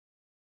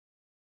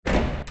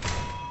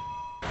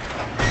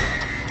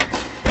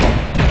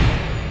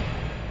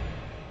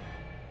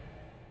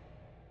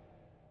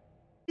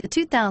The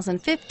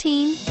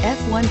 2015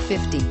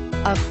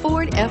 F-150. A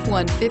Ford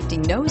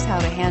F-150 knows how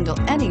to handle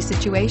any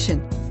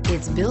situation.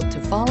 It's built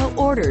to follow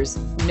orders,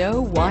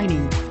 no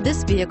whining.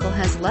 This vehicle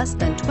has less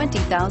than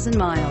 20,000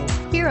 miles.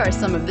 Here are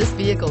some of this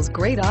vehicle's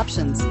great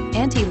options: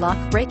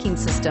 anti-lock braking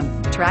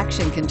system,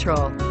 traction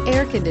control,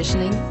 air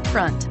conditioning,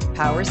 front,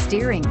 power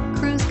steering,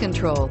 cruise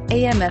control,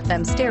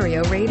 AM/FM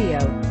stereo radio,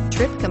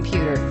 trip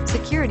computer,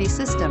 security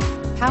system,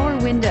 power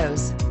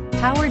windows,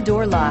 power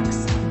door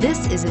locks.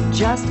 This isn't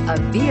just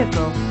a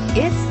vehicle,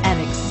 it's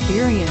an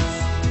experience.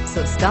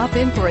 So stop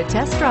in for a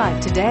test drive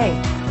today.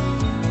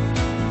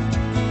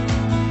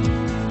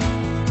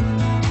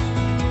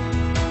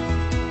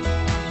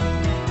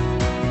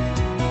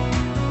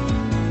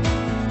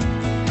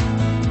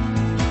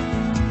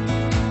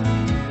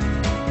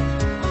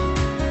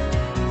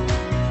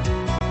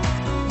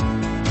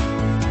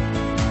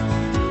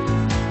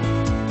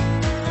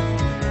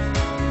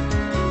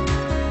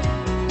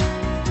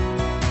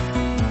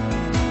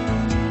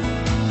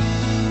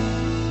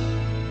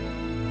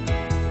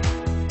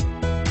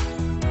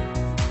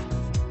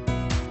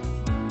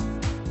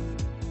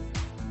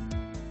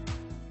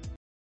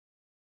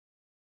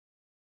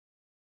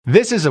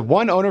 This is a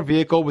one-owner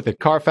vehicle with a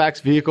Carfax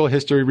Vehicle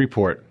History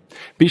Report.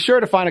 Be sure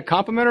to find a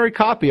complimentary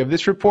copy of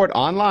this report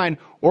online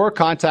or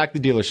contact the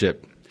dealership.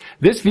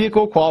 This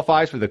vehicle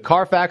qualifies for the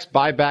Carfax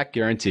Buyback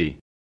Guarantee.